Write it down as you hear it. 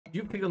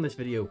You've clicked on this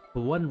video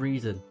for one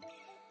reason,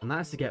 and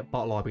that's to get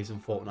bot lobbies in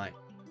Fortnite.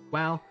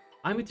 Well,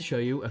 I'm going to show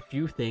you a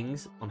few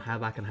things on how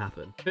that can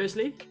happen.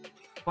 Firstly,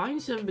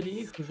 find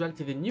somebody who's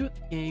relatively new at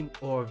the game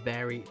or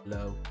very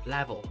low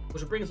level,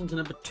 which will bring us on to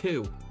number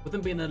 2. With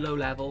them being a low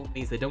level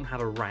means they don't have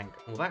a rank,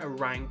 and without a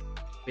rank,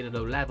 being a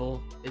low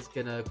level is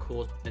going to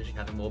cause potentially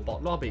having more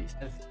bot lobbies.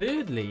 And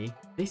thirdly,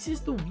 this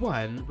is the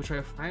one which I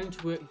have found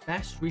to work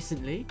best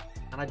recently,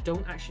 and I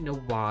don't actually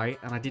know why,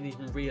 and I didn't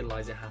even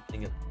realize it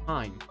happening at the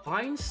time.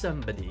 Find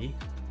somebody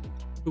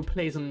who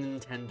plays on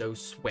Nintendo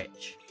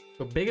Switch.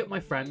 So big up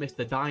my friend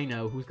Mr.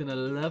 Dino, who's going to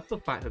love the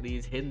fact that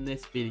he's in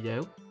this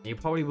video. He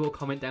probably will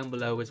comment down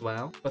below as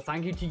well. But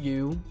thank you to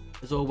you,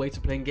 as always,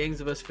 for playing games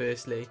with us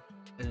firstly,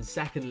 and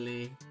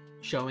secondly,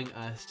 showing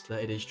us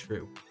that it is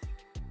true.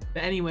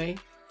 But anyway,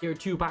 here are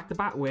 2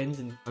 back-to-back wins,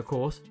 and of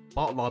course,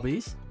 bot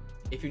lobbies.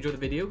 If you enjoyed the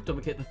video, don't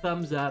forget to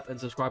thumbs up and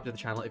subscribe to the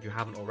channel if you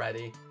haven't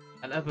already.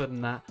 And other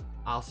than that,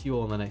 I'll see you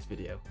all in the next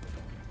video.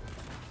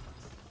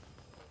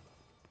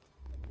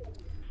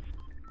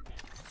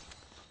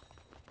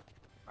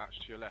 That's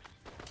to your left.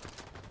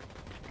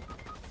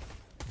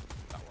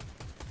 That one.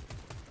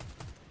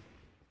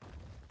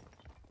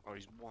 Oh,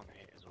 he's 1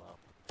 hit as well.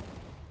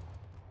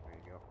 There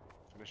you go.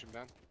 Finish him,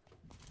 Dan.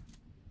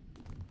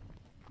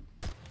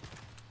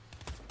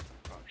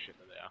 Oh shit,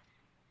 there they are.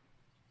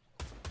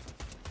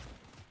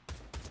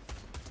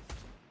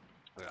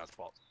 I think that's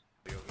bots.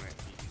 He was gonna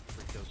eat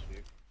 3 kills for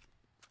you.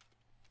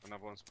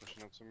 Another one's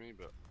pushing up to me,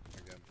 but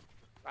again.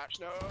 Match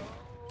no!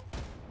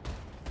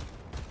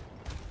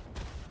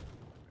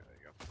 There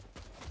you go.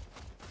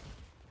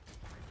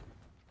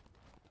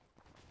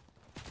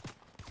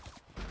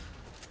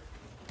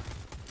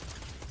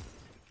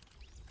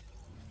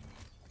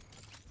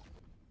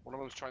 One of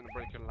them's trying to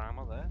break a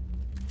llama there.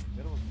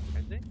 The other one's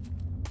defending.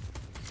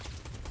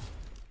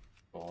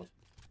 God.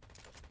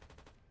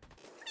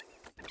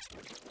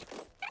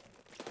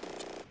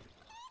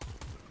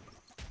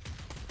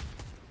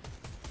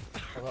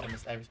 I got to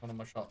miss every one of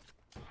my shots.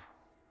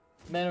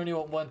 Men only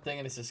want one thing,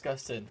 and it's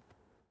disgusting.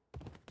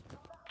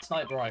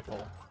 Sniper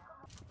rifle.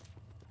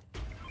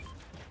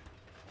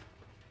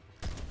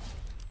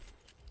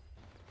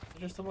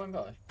 Just the one guy.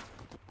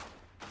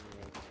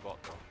 Yeah, it's a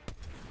bot though.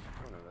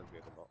 Oh no, that's the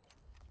other bot.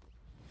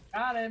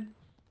 Got him.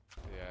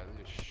 Yeah,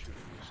 they're just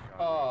shooting this guy.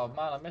 Oh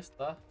man, I missed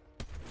that.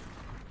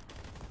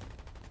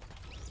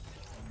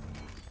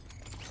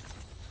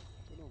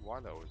 I don't know why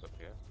that was up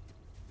here.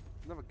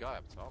 There's another guy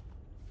up top.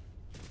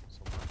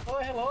 Somewhere. Oh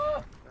hello.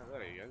 Yeah,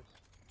 there he goes.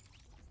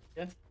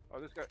 Yeah. Oh,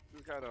 this guy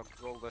had a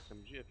gold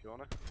SMG if you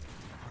wanna.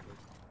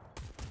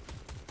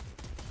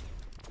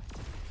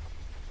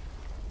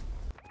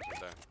 Sit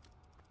there.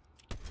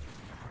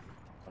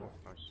 Oh,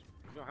 nice.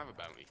 You don't have a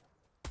bounty.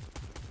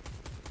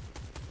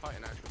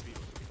 Fighting actual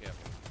people, so be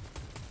careful.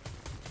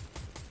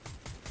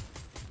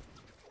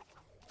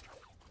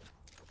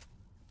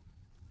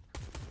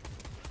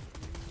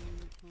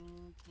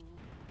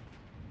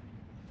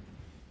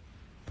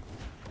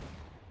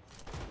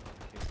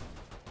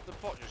 The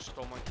bot just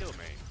stole my kill,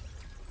 mate.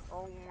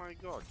 Oh my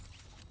god.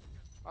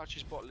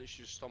 Archie's bot literally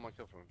just stole my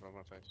kill from in front of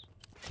my face.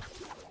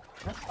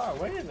 How far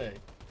away are they?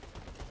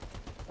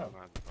 Oh.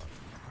 Man,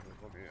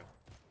 there's one here.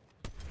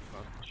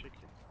 That's the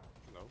chicken.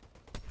 No.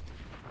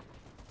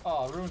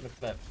 Oh, I ruined the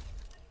clip.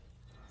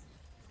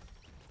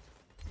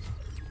 This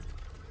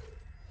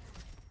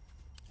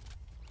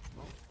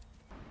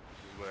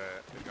is where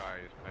the guy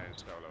is playing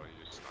solo and he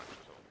just snipes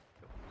us all.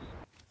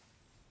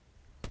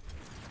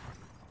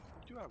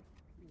 Do you have?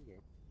 Here you go.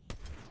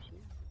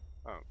 See?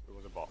 Oh, it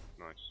was a bot.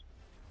 Nice.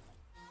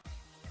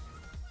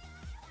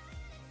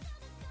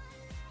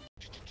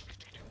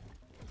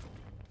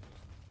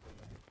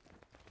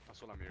 That's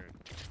what I'm hearing.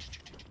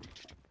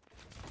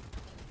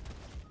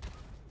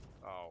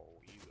 Oh,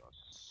 you got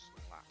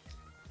slapped.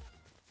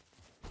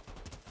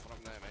 What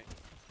up there, mate?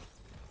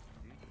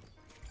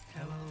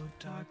 Hello,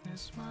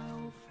 darkness, my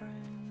old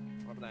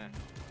friend. What up there?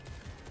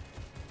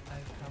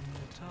 I've come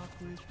to talk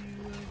with you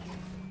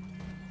again.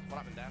 What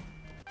happened, Dan?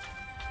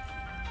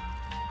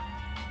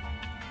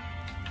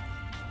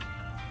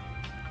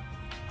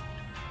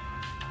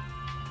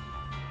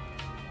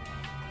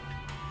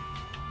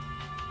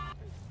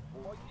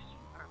 What you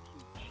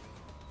absolute cheat?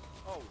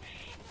 Oh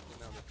shit!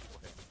 Now there's people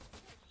here.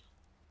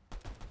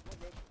 Not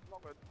good.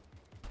 Not good.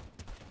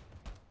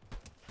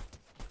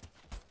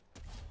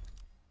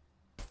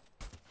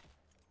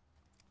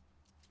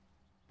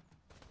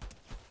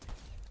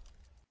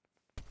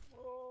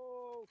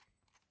 Oh.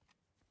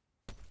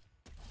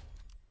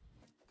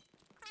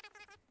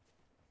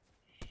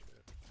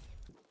 Shit.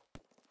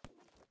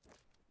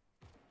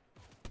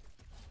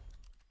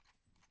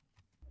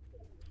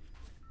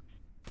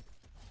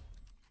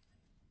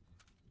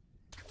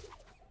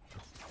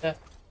 Yeah.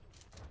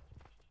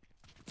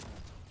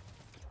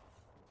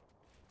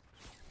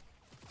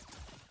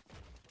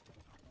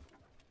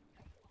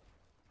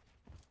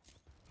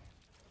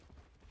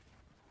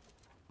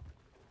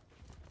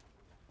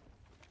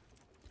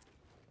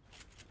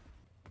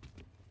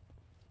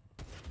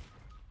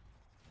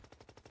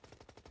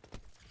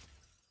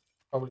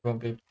 Probably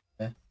won't be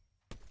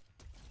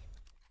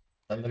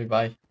Love you,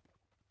 bye.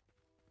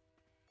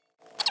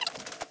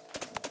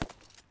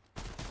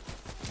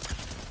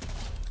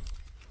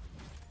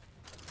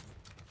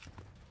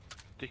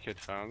 Dickhead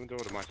found the door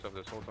to myself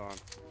this whole time.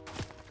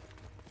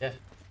 Yeah.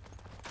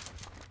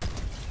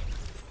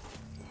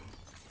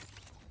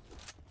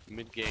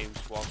 Mid-games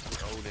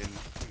whilst we're owning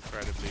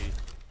incredibly.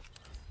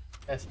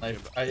 Yes, Yeah,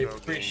 I but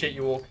appreciate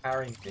you all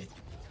carrying me.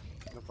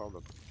 No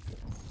problem.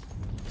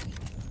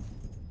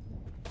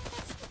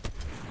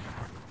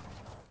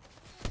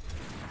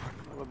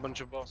 A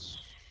bunch of boss.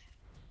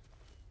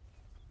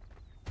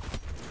 Yeah,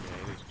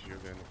 it is 'cause you're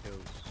getting the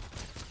kills.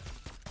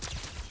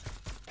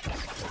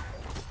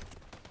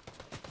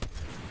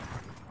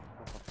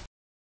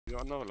 You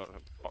got another lot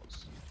of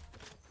bots.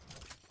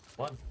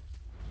 One.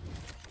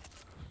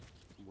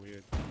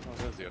 Weird. Oh,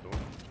 there's the other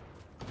one.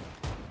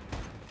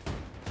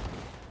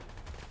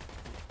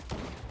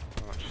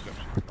 Oh, she's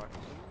actually back.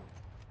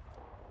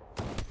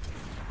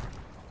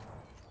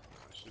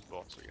 It's just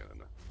bots again,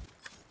 isn't it?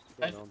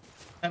 What's going on?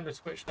 Time to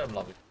switch them,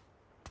 Lobby.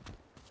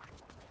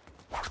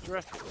 Do you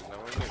reckon? Is that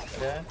what it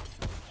is? Yeah.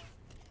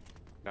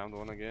 Down the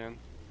one again.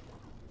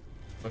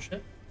 Push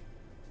it.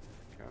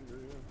 Can do,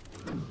 yeah.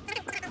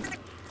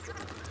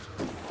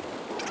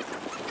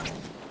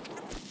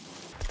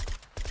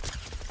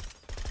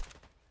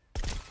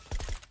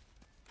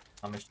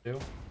 Damage 2.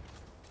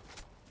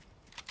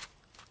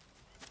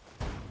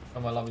 Oh,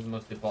 my Lobby's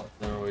mostly bots,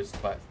 they're always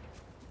sweat.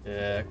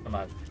 Yeah, come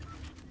on.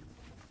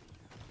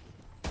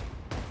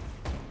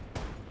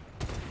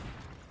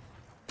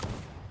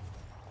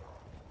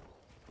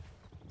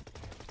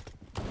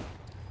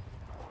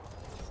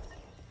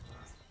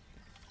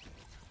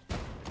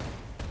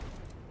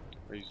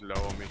 He's low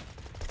on me.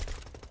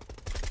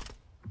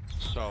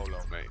 So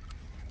low, mate.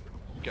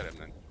 Get him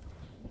then.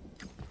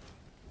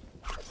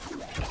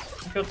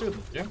 You killed 2 of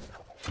them, did you?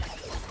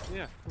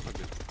 Yeah, of course I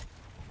did.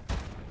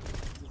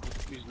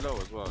 He's low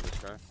as well, this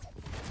guy.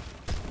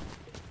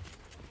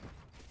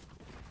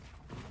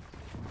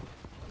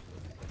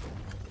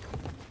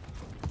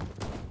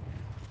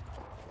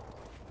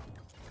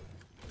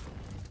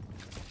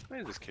 Where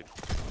is this kid?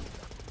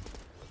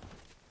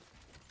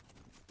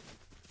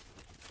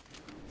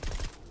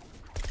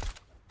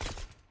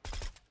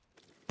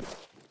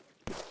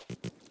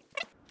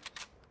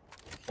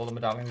 All the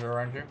medallions are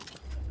around you.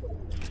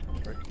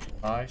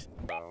 Nice.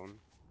 Down.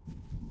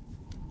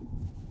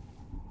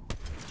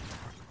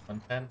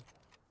 110.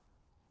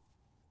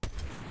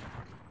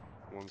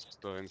 One's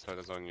still inside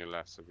us on your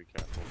left, so be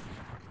careful.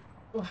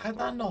 Oh, how'd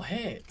that not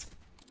hit?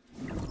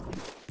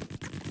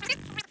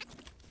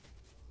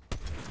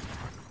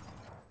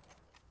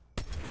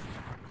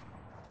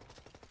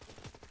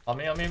 On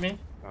me.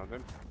 Found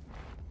him.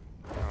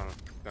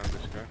 Down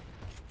this guy.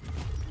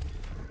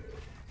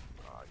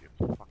 Oh, you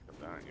fucked up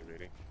that, aren't you,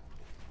 really?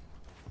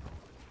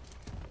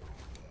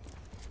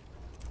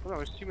 Oh no,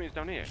 his teammate's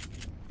down here.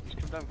 He's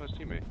come down for his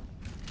teammate.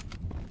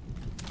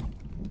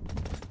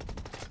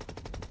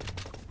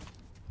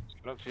 He's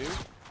coming up to you.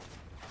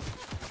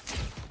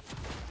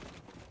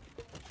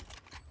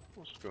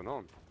 What's going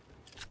on?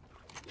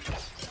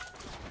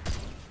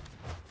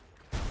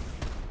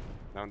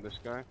 Down this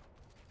guy.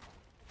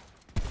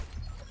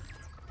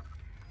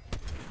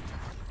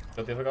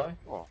 Got the other guy?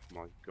 Oh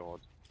my god.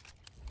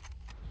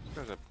 This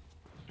guy's a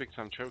big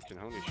time choking,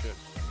 holy shit.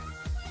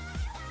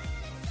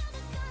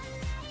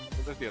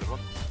 Oh, there's the other one.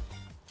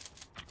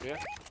 Yeah?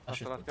 That's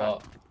the That's last just a guy.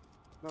 bot.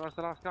 No, that's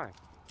the last guy.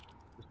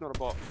 It's not a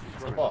bot.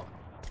 It's a bot.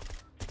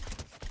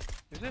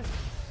 Is it?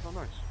 Oh,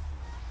 nice.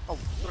 Oh,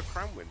 got a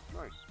crown win.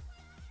 Nice.